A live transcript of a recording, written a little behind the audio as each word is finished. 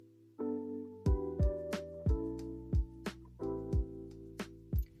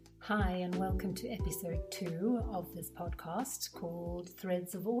Hi, and welcome to episode 2 of this podcast called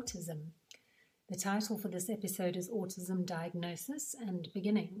Threads of Autism. The title for this episode is Autism Diagnosis and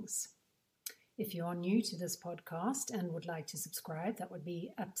Beginnings. If you are new to this podcast and would like to subscribe, that would be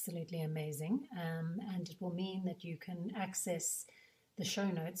absolutely amazing. And it will mean that you can access the show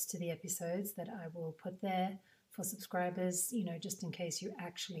notes to the episodes that I will put there for subscribers, just in case you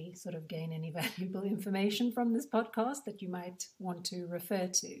actually sort of gain any valuable information from this podcast that you might want to refer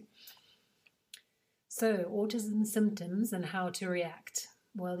to. So, autism symptoms and how to react.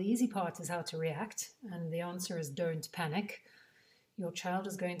 Well, the easy part is how to react, and the answer is don't panic. Your child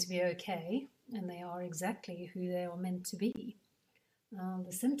is going to be okay, and they are exactly who they are meant to be.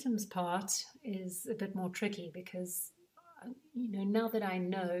 The symptoms part is a bit more tricky because, now that I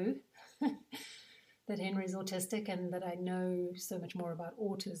know that Henry's autistic and that I know so much more about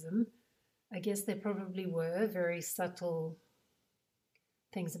autism, I guess there probably were very subtle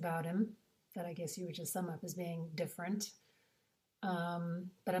things about him that I guess you would just sum up as being different.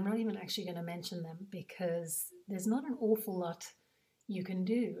 But I'm not even actually going to mention them because there's not an awful lot you can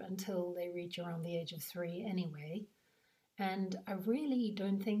do until they reach around the age of 3 anyway. And I really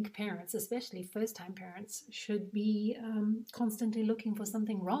don't think parents, especially first-time parents, should be constantly looking for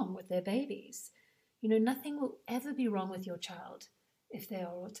something wrong with their babies. Nothing will ever be wrong with your child if they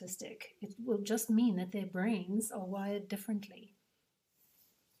are autistic. It will just mean that their brains are wired differently.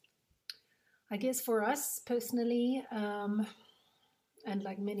 I guess for us personally, and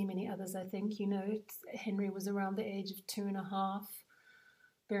like many, many others, I think, Henry was around the age of 2.5.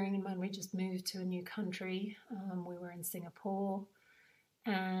 Bearing in mind, we just moved to a new country. We were in Singapore,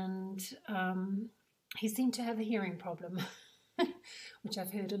 and he seemed to have a hearing problem. Which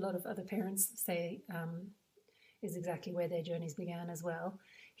I've heard a lot of other parents say is exactly where their journeys began as well.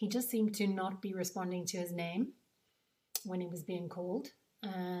 He just seemed to not be responding to his name when he was being called.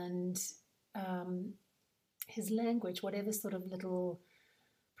 And his language, whatever sort of little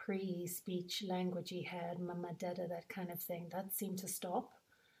pre-speech language he had, mama, dada, that kind of thing, that seemed to stop.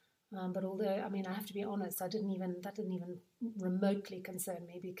 But although, I have to be honest, that didn't even remotely concern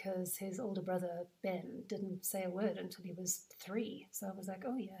me because his older brother, Ben, didn't say a word until he was 3. So I was like,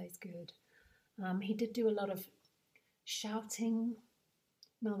 oh yeah, he's good. He did do a lot of shouting.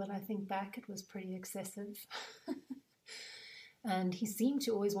 Now that I think back, it was pretty excessive. And he seemed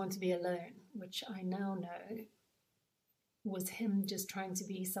to always want to be alone, which I now know was him just trying to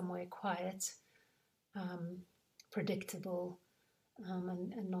be somewhere quiet, predictable,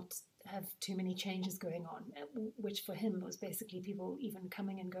 and not have too many changes going on, which for him was basically people even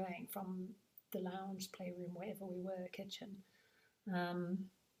coming and going from the lounge, playroom, wherever we were, kitchen.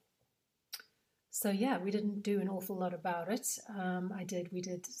 So yeah, we didn't do an awful lot about it. We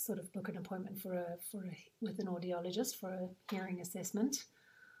did sort of book an appointment with an audiologist for a hearing assessment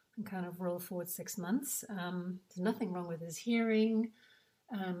and kind of roll forward 6 months. There's nothing wrong with his hearing.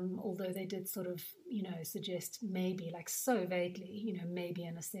 Although they did sort of, suggest maybe, like so vaguely, maybe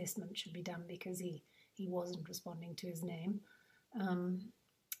an assessment should be done because he wasn't responding to his name.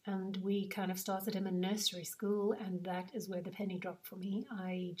 And we kind of started him in nursery school, and that is where the penny dropped for me.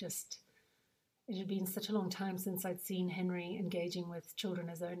 It had been such a long time since I'd seen Henry engaging with children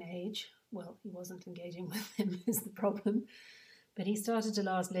his own age. Well, he wasn't engaging with them is the problem. But he started to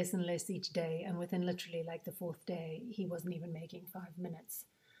last less and less each day, and within literally like the 4th day, he wasn't even making 5 minutes.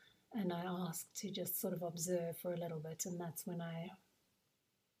 And I asked to just sort of observe for a little bit, and that's when I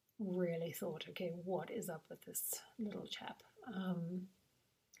really thought, okay, what is up with this little chap?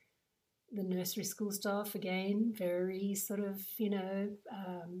 The nursery school staff, again, very sort of,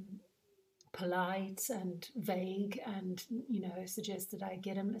 polite and vague, and, suggested I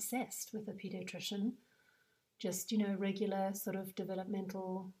get him assessed with a pediatrician. Just, regular sort of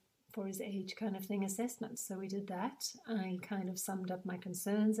developmental for his age kind of thing assessments. So we did that. I kind of summed up my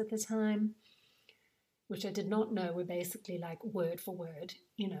concerns at the time, which I did not know were basically like word for word,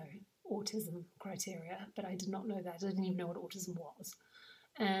 autism criteria, but I did not know that. I didn't even know what autism was.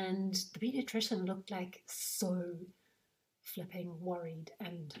 And the pediatrician looked like so flipping worried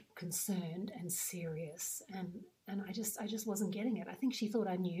and concerned and serious. And I just wasn't getting it. I think she thought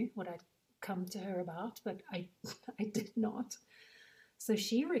I knew what I'd come to her about, but I did not. So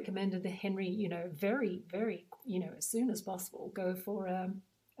she recommended that Henry, very, very, as soon as possible, go for a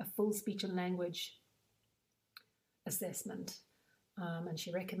full speech and language assessment. And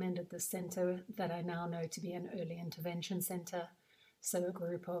she recommended the center that I now know to be an early intervention center. So a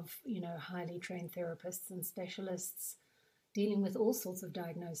group of, highly trained therapists and specialists dealing with all sorts of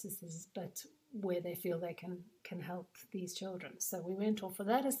diagnoses, but where they feel they can help these children. So we went off for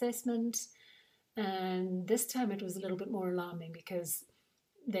that assessment, and this time it was a little bit more alarming because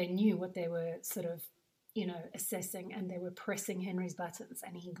they knew what they were sort of, assessing, and they were pressing Henry's buttons,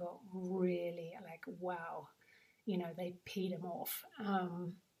 and he got really like, wow, they peed him off.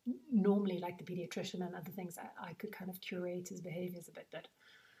 Normally, like the pediatrician and other things, I could kind of curate his behaviors a bit.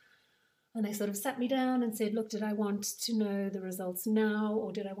 And they sort of sat me down and said, look, did I want to know the results now,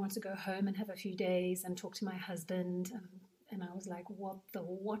 or did I want to go home and have a few days and talk to my husband? And I was like, what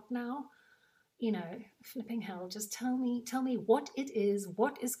now? Flipping hell, just tell me what it is,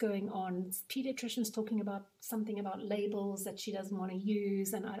 what is going on. Pediatrician's talking about something about labels that she doesn't want to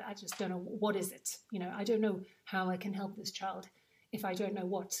use, and I just don't know, what is it? I don't know how I can help this child if I don't know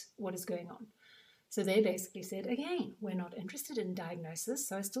what is going on. So they basically said, again, we're not interested in diagnosis.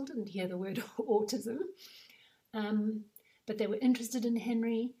 So I still didn't hear the word autism. But they were interested in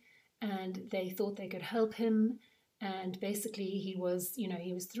Henry, and they thought they could help him. And basically he was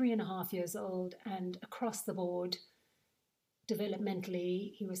 3.5 years old, and across the board,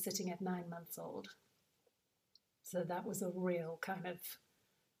 developmentally, he was sitting at 9 months old. So that was a real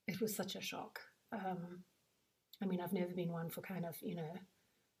it was such a shock. I've never been one for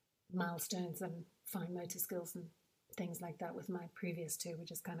milestones and fine motor skills and things like that with my previous two. We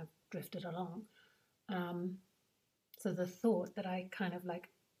just kind of drifted along. So the thought that I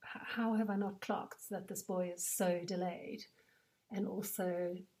how have I not clocked that this boy is so delayed? And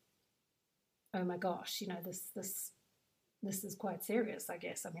also, oh my gosh, this is quite serious, I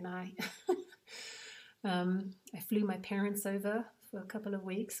guess. I flew my parents over for a couple of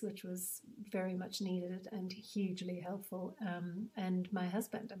weeks, which was very much needed and hugely helpful. And my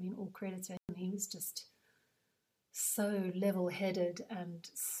husband, all credit to him, he was just so level-headed and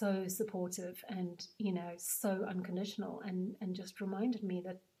so supportive and, so unconditional, and just reminded me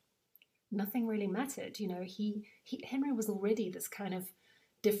that nothing really mattered. Henry was already this kind of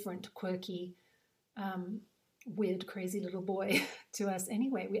different, quirky, weird, crazy little boy to us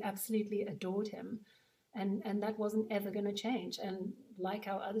anyway. We absolutely adored him. And that wasn't ever going to change. And like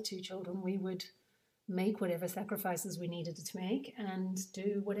our other two children, we would make whatever sacrifices we needed to make and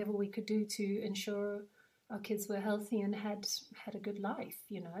do whatever we could do to ensure our kids were healthy and had a good life,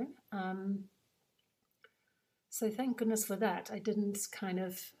 So thank goodness for that. I didn't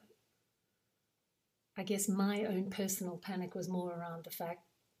I guess my own personal panic was more around the fact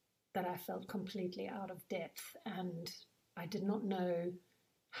that I felt completely out of depth, and I did not know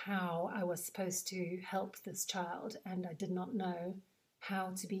how I was supposed to help this child, and I did not know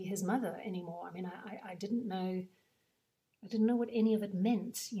how to be his mother anymore. I didn't know what any of it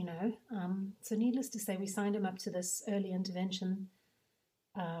meant, So needless to say, we signed him up to this early intervention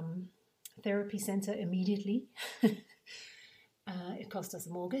therapy center immediately. It cost us a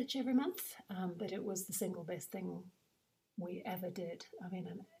mortgage every month, but it was the single best thing we ever did.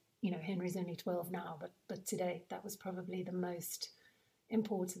 Henry's only 12 now, but to date, that was probably the most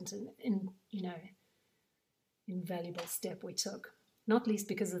important and invaluable step we took, not least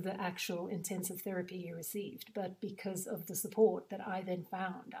because of the actual intensive therapy he received, but because of the support that I then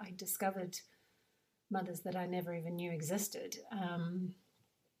found. I discovered mothers that I never even knew existed,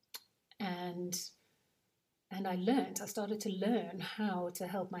 and I started to learn how to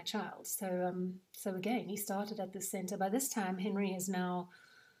help my child. So again, he started at this center. By this time, Henry is now,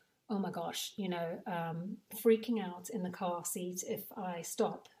 oh my gosh, freaking out in the car seat if I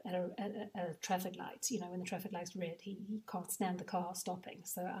stop at a traffic light. When the traffic light's red, he can't stand the car stopping.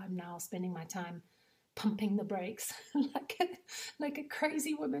 So I'm now spending my time pumping the brakes like a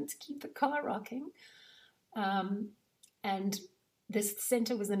crazy woman to keep the car rocking. And this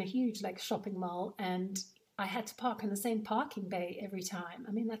center was in a huge shopping mall, and I had to park in the same parking bay every time.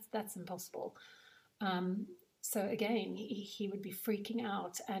 That's impossible. So again, he would be freaking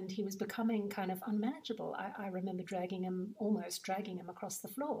out, and he was becoming kind of unmanageable. I remember almost dragging him across the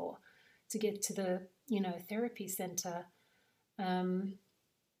floor to get to the, therapy center. And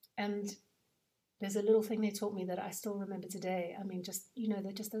there's a little thing they taught me that I still remember today.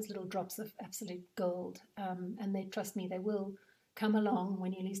 They're just those little drops of absolute gold. And they trust me, they will come along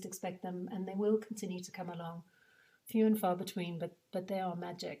when you least expect them, and they will continue to come along, few and far between, but they are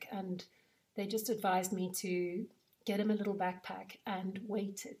magic. And they just advised me to get him a little backpack and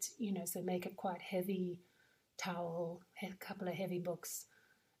weight it, so make it quite heavy towel, a couple of heavy books.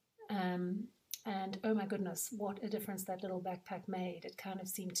 And oh my goodness, what a difference that little backpack made. It kind of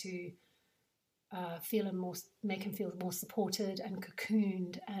seemed to make him feel more supported and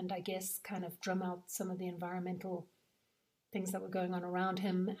cocooned, and I guess kind of drum out some of the environmental things that were going on around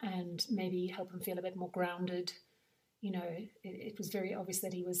him, and maybe help him feel a bit more grounded. It was very obvious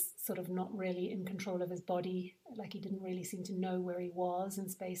that he was sort of not really in control of his body, like he didn't really seem to know where he was in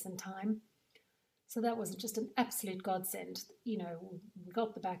space and time. So that was just an absolute godsend. We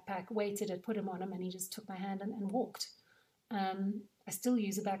got the backpack, weighted it, put him on him, and he just took my hand and walked. I still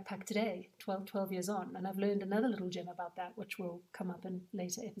use a backpack today, 12 years on, and I've learned another little gem about that, which will come up in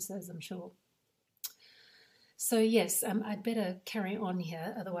later episodes, I'm sure. So yes, I'd better carry on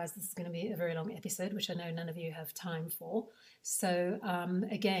here, otherwise this is going to be a very long episode, which I know none of you have time for. So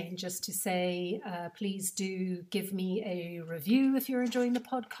again, just to say, please do give me a review if you're enjoying the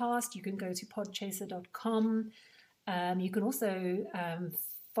podcast. You can go to podchaser.com. You can also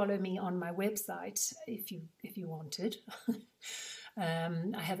follow me on my website if you wanted.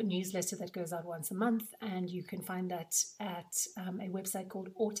 I have a newsletter that goes out once a month, and you can find that at a website called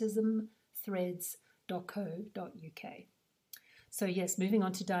autismthreads.co.uk. So yes, moving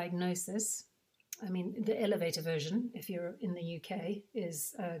on to diagnosis. I mean, the elevator version, if you're in the UK,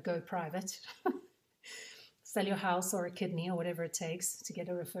 is go private. Sell your house or a kidney or whatever it takes to get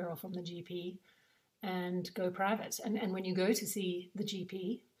a referral from the GP and go private. And when you go to see the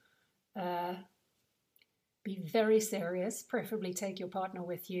GP, be very serious, preferably take your partner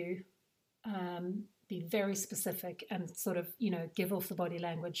with you. Be very specific and sort of, give off the body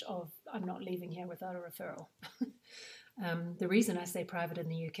language of, I'm not leaving here without a referral. The reason I say private in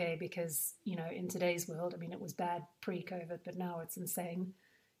the UK, because, in today's world, I mean, it was bad pre-COVID, but now it's insane,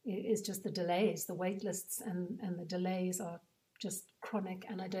 is just the delays, the wait lists and the delays are just chronic.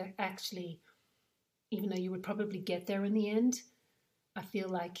 And I don't actually, even though you would probably get there in the end, I feel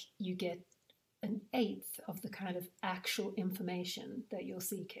like you get an eighth of the kind of actual information that you're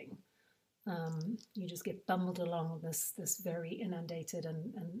seeking. You just get bumbled along this very inundated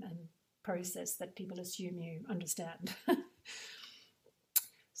and process that people assume you understand.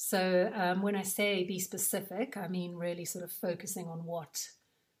 So when I say be specific, I mean really sort of focusing on what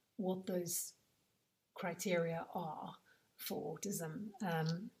those criteria are for autism.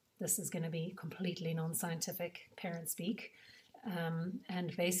 This is going to be completely non-scientific parent speak.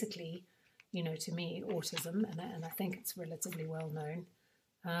 And basically, to me, autism, and I think it's relatively well known,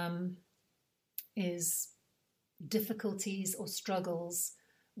 is difficulties or struggles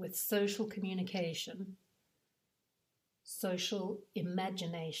with social communication, social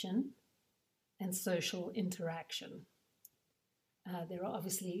imagination, and social interaction. There are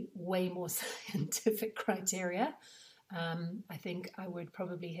obviously way more scientific criteria. I think I would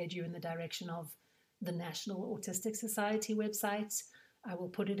probably head you in the direction of the National Autistic Society website. I will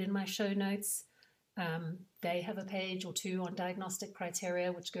put it in my show notes. They have a page or two on diagnostic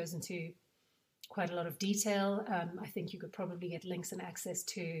criteria, which goes into quite a lot of detail. I think you could probably get links and access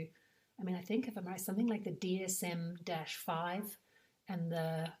to, I think if I'm right, something like the DSM-5 and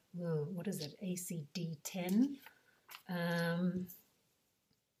the, ACD-10.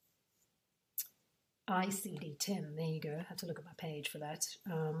 ICD-10, there you go. I have to look at my page for that.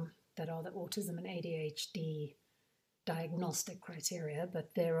 That are the autism and ADHD diagnostic criteria,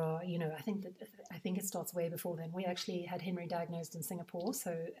 but there are, I think it starts way before then. We actually had Henry diagnosed in Singapore,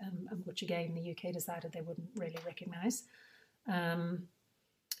 so which again the UK decided they wouldn't really recognise.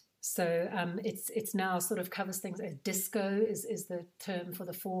 It's now sort of covers things. DISCO is the term for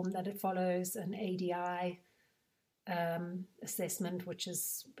the form that it follows, an ADI assessment, which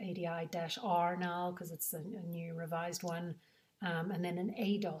is ADI-R now because it's a new revised one. And then an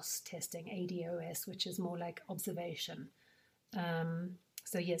ADOS testing, ADOS, which is more like observation.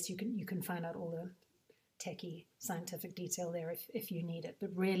 So yes, you can find out all the techie scientific detail there if you need it.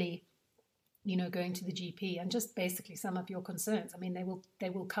 But really, going to the GP and just basically sum up your concerns. I mean, they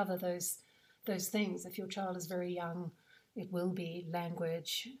will cover those things. If your child is very young, it will be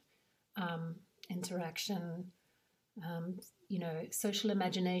language, interaction. Social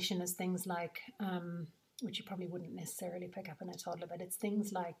imagination is things like. Which you probably wouldn't necessarily pick up in a toddler, but it's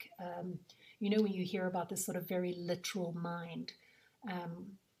things like, when you hear about this sort of very literal mind,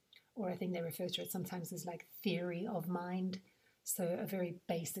 or I think they refer to it sometimes as like theory of mind. So a very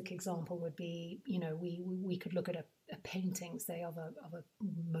basic example would be, we could look at a painting, say, of a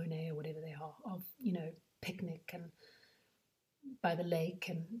Monet or whatever they are, of, picnic and by the lake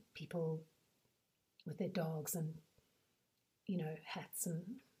and people with their dogs and, hats and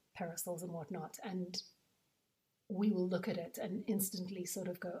parasols and whatnot. And we will look at it and instantly sort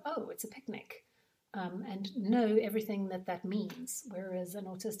of go, oh, it's a picnic, and know everything that means. Whereas an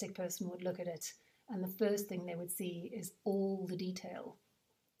autistic person would look at it and the first thing they would see is all the detail.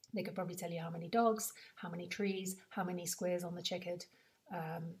 They could probably tell you how many dogs, how many trees, how many squares on the checkered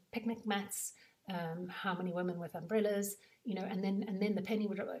picnic mats, how many women with umbrellas, and then the penny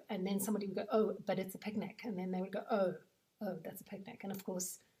would, and then somebody would go, oh, but it's a picnic. And then they would go, oh, that's a picnic. And of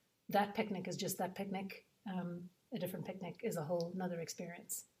course, that picnic is just that picnic. a different picnic is a whole nother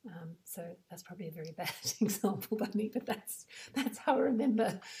experience. So that's probably a very bad example by me, but that's how I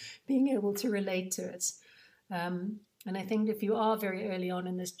remember being able to relate to it. And I think if you are very early on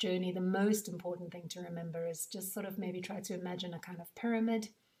in this journey, the most important thing to remember is just sort of maybe try to imagine a kind of pyramid.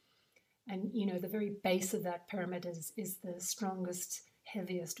 And, the very base of that pyramid is the strongest,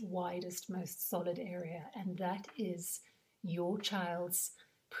 heaviest, widest, most solid area. And that is your child's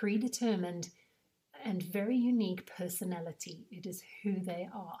predetermined and very unique personality. It is who they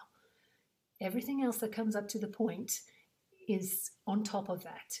are. Everything else that comes up to the point is on top of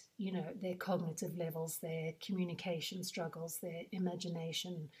that. Their cognitive levels, their communication struggles, their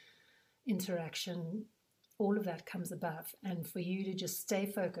imagination, interaction, all of that comes above. And for you to just stay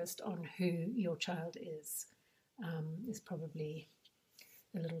focused on who your child is probably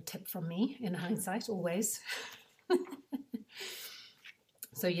a little tip from me in hindsight, always.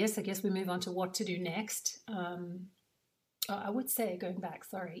 So yes, I guess we move on to what to do next. I would say, going back,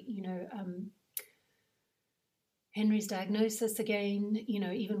 Henry's diagnosis again,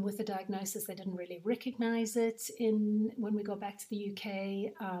 even with the diagnosis, they didn't really recognize it when we got back to the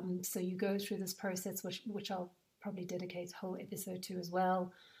UK. So you go through this process, which I'll probably dedicate a whole episode to as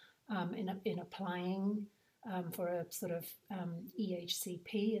well, in applying for a sort of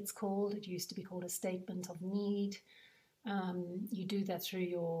EHCP, it's called. It used to be called a Statement of Need. You do that through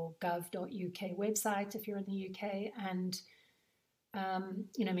your gov.uk website if you're in the UK, and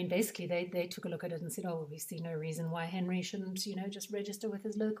basically they took a look at it and said, oh, we see no reason why Henry shouldn't, just register with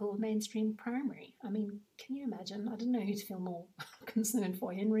his local mainstream primary. I mean, can you imagine? I don't know who to feel more concerned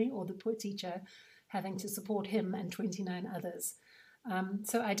for, Henry or the poor teacher having to support him and 29 others.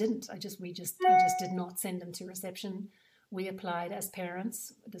 So I didn't. I just did not send him to reception. We applied as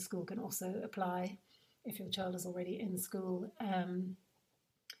parents. The school can also apply if your child is already in school.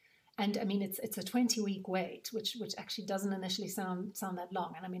 And I mean, it's a 20-week wait, which actually doesn't initially sound that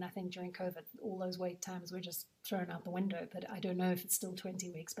long. And I mean, I think during COVID, all those wait times were just thrown out the window. But I don't know if it's still 20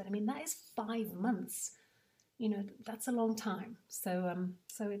 weeks. But I mean, that is 5 months. That's a long time. So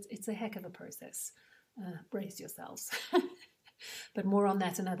it's a heck of a process. Brace yourselves. But more on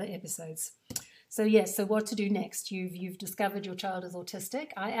that in other episodes. So yes, so what to do next? You've discovered your child is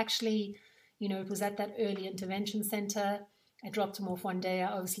autistic. I actually, it was at that early intervention center. I dropped him off one day.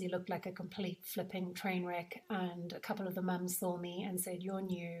 I obviously looked like a complete flipping train wreck, and a couple of the mums saw me and said, "You're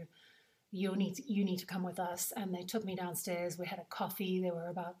new. You need to come with us." And they took me downstairs. We had a coffee. There were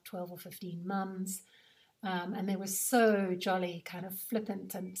about 12 or 15 mums. And they were so jolly, kind of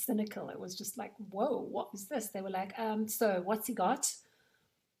flippant and cynical. It was just like, whoa, what is this? They were like, so what's he got?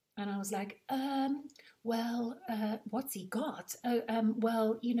 And I was like, what's he got?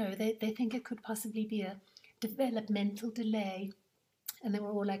 They think it could possibly be a developmental delay. And they were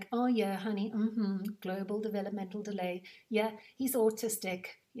all like, oh yeah, honey, global developmental delay. Yeah, he's autistic.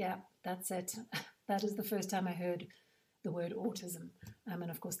 Yeah, that's it. That is the first time I heard the word autism.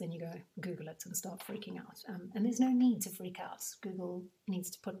 And of course, then you go Google it and start freaking out. And there's no need to freak out. Google needs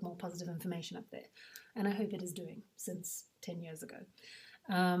to put more positive information up there. And I hope it is doing since 10 years ago.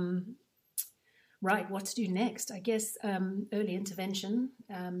 Right, what to do next? I guess early intervention,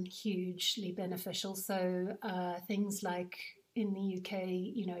 hugely beneficial. So things like in the UK,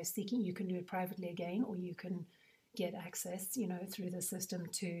 you can do it privately again, or you can get access, through the system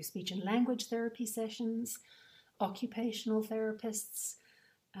to speech and language therapy sessions, occupational therapists,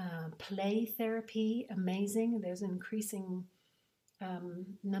 play therapy, amazing. There's an increasing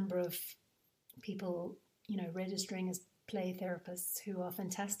number of people, registering as play therapists who are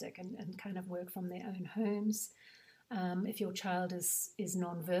fantastic and kind of work from their own homes. If your child is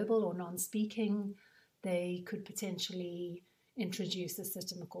non-verbal or non-speaking, they could potentially introduce a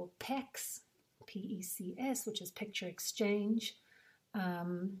system called PECS, P-E-C-S, which is picture exchange.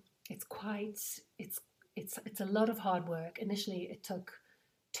 It's a lot of hard work. Initially, it took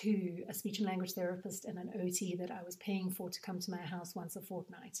a speech and language therapist and an OT that I was paying for to come to my house once a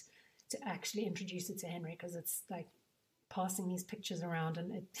fortnight to actually introduce it to Henry, because it's like passing these pictures around,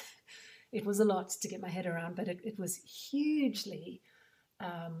 and it was a lot to get my head around, but it was hugely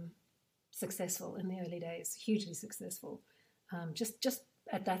successful in the early days, hugely successful. Just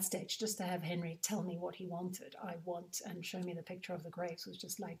at that stage, just to have Henry tell me what he wanted, and show me the picture of the grapes was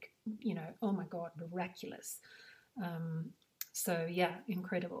just like, oh my God, miraculous. So yeah,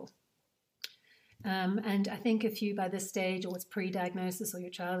 incredible. And I think if you, by this stage, or it's pre-diagnosis, or your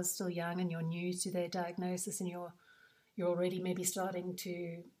child is still young and you're new to their diagnosis, and you're already maybe starting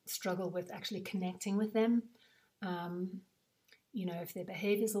to struggle with actually connecting with them, if their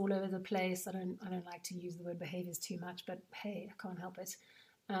behavior's all over the place, I don't like to use the word behaviors too much, but hey, I can't help it.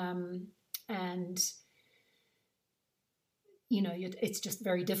 And it's just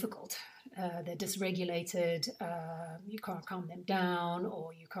very difficult. They're dysregulated, you can't calm them down,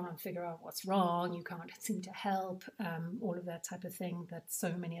 or you can't figure out what's wrong, you can't seem to help, all of that type of thing that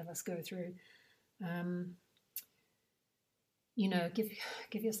so many of us go through.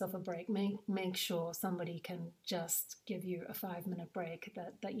 Give yourself a break. Make sure somebody can just give you a 5-minute break,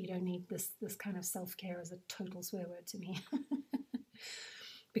 that you don't need this kind of self-care as a total swear word to me.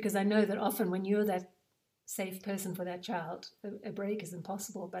 Because I know that often when you're that safe person for that child, a break is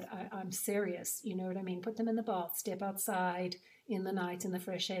impossible. But I'm serious, you know what I mean? Put them in the bath, step outside in the night in the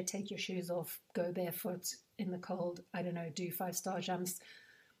fresh air, take your shoes off, go barefoot in the cold, I don't know, do 5-star jumps,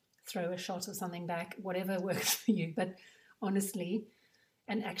 throw a shot or something back, whatever works for you. But honestly,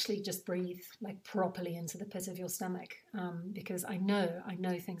 and actually just breathe like properly into the pit of your stomach, because I know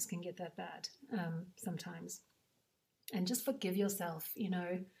things can get that bad sometimes. And just forgive yourself,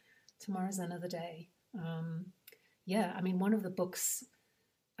 tomorrow's another day. One of the books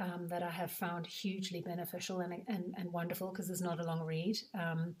that I have found hugely beneficial and wonderful, because it's not a long read,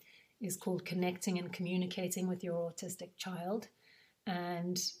 is called Connecting and Communicating with Your Autistic Child.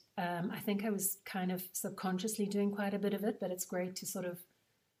 And I think I was kind of subconsciously doing quite a bit of it, but it's great to sort of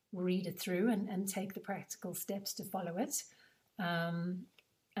read it through and take the practical steps to follow it.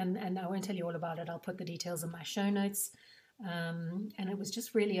 And I won't tell you all about it. I'll put the details in my show notes. And it was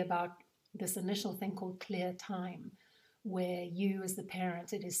just really about this initial thing called clear time, where you as the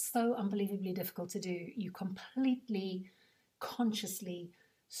parent, it is so unbelievably difficult to do. You completely, consciously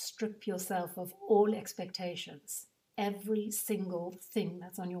strip yourself of all expectations. Every single thing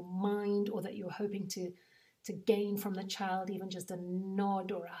that's on your mind or that you're hoping to gain from the child, even just a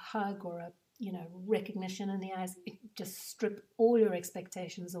nod or a hug or a recognition in the eyes, just strip all your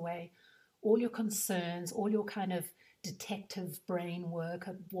expectations away, all your concerns, all your kind of detective brain work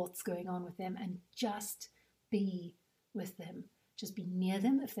of what's going on with them, and just be with them. Just be near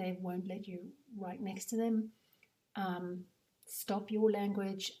them if they won't let you right next to them. Stop your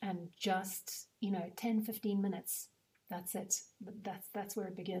language and just, 10, 15 minutes. That's it. That's where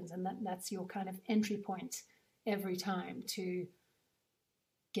it begins. And that's your kind of entry point every time to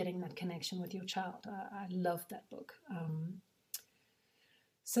getting that connection with your child. I love that book.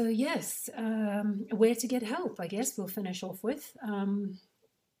 So yes, where to get help, I guess we'll finish off with.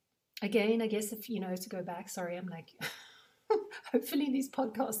 Again, I guess if, to go back, sorry, I'm like, hopefully these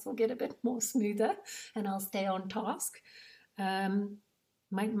podcasts will get a bit more smoother and I'll stay on task.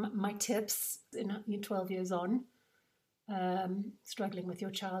 My tips, in 12 years on, struggling with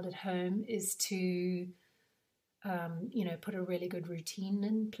your child at home, is to, put a really good routine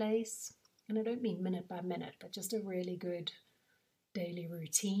in place. And I don't mean minute by minute, but just a really good daily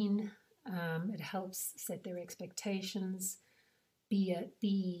routine. It helps set their expectations.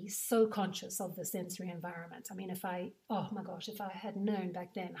 Be so conscious of the sensory environment. I mean, if I had known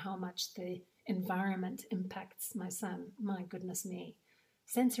back then how much the environment impacts my son, my goodness me,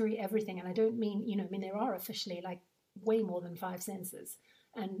 sensory everything. And I don't mean, there are officially like way more than 5 senses,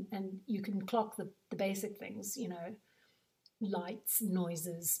 and you can clock the basic things, lights,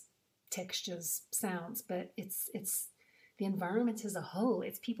 noises, textures, sounds, but it's the environment as a whole.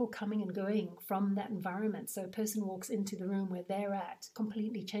 It's people coming and going from that environment. So a person walks into the room where they're at,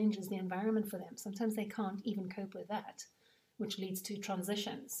 completely changes the environment for them. Sometimes they can't even cope with that, which leads to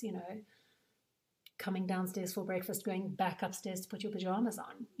transitions, coming downstairs for breakfast, going back upstairs to put your pajamas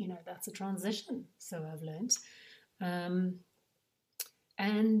on. That's a transition, so I've learned.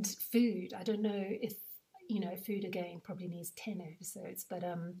 And food. I don't know if, food again probably needs 10 episodes, but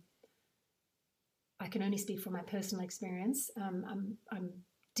I can only speak from my personal experience. I'm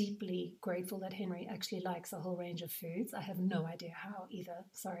deeply grateful that Henry actually likes a whole range of foods. I have no idea how either.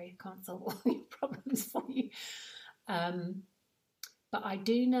 Sorry, can't solve all your problems for you. But I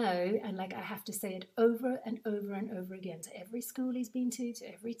do know, and I have to say it over and over and over again to every school he's been to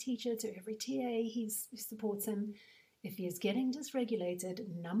every teacher, to every TA who supports him. If he is getting dysregulated,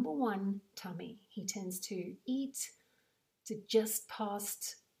 number one, tummy. He tends to eat to just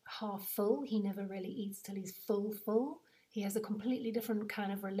past half full. He never really eats till he's full. He has a completely different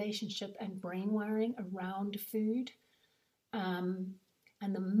kind of relationship and brain wiring around food.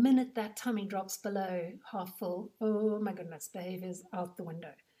 And the minute that tummy drops below half full, oh my goodness, behavior's out the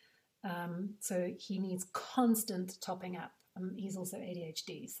window. So he needs constant topping up. He's also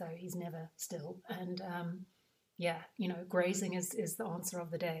ADHD, so he's never still. And grazing is the answer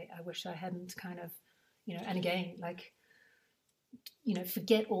of the day. I wish I hadn't kind of, and again,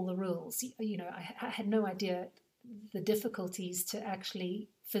 forget all the rules. I had no idea the difficulties to actually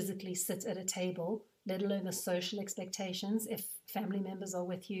physically sit at a table, let alone the social expectations if family members are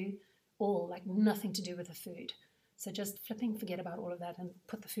with you, all nothing to do with the food. So just forget about all of that and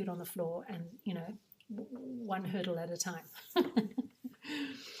put the food on the floor and, one hurdle at a time.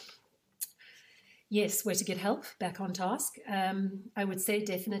 Yes, where to get help, back on task. I would say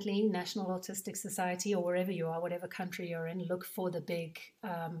definitely National Autistic Society, or wherever you are, whatever country you're in, look for the big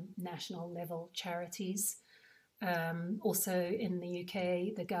national level charities. Also in the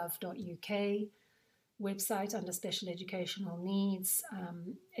UK, the gov.uk website under special educational needs.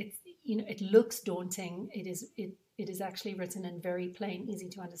 It looks daunting. It is actually written in very plain, easy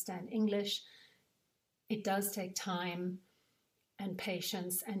to understand English. It does take time and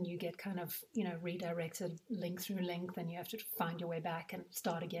patience, and you get kind of, redirected link through link, then you have to find your way back and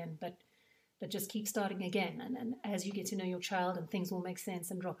start again. But just keep starting again. And as you get to know your child, and things will make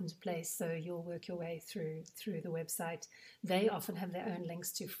sense and drop into place, so you'll work your way through the website. They often have their own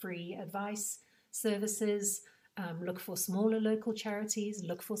links to free advice services. Look for smaller local charities,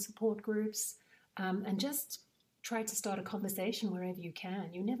 look for support groups, and just try to start a conversation wherever you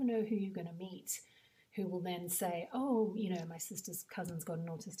can. You never know who you're going to meet, who will then say, oh, my sister's cousin's got an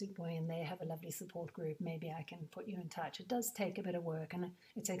autistic boy and they have a lovely support group. Maybe I can put you in touch. It does take a bit of work, and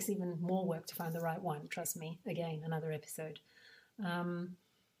it takes even more work to find the right one. Trust me. Again, another episode.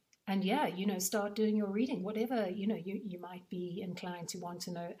 And yeah, start doing your reading, whatever, you might be inclined to want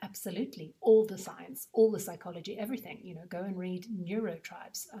to know. Absolutely. All the science, all the psychology, everything, go and read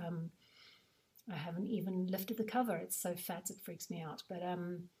Neurotribes. I haven't even lifted the cover. It's so fat, it freaks me out. But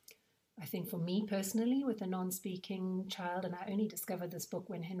I think for me personally, with a non-speaking child, and I only discovered this book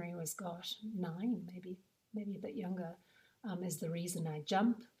when Henry was, 9, maybe a bit younger, is The Reason I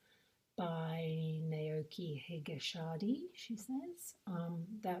Jump by Naoki Higashadi, she says.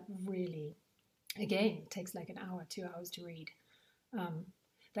 That really, again, takes like an hour, 2 hours to read.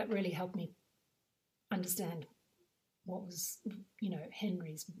 That really helped me understand what was,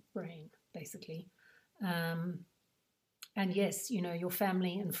 Henry's brain, basically. And yes, your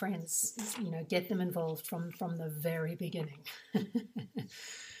family and friends, get them involved from the very beginning.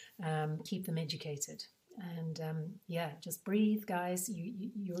 Keep them educated. And just breathe, guys.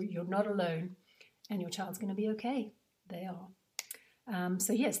 You're not alone, and your child's going to be okay. They are.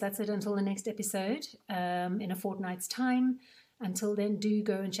 So yes, that's it until the next episode in a fortnight's time. Until then, do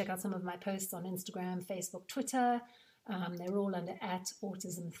go and check out some of my posts on Instagram, Facebook, Twitter. They're all under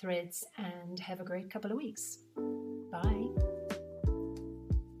 @AutismThreads, and have a great couple of weeks.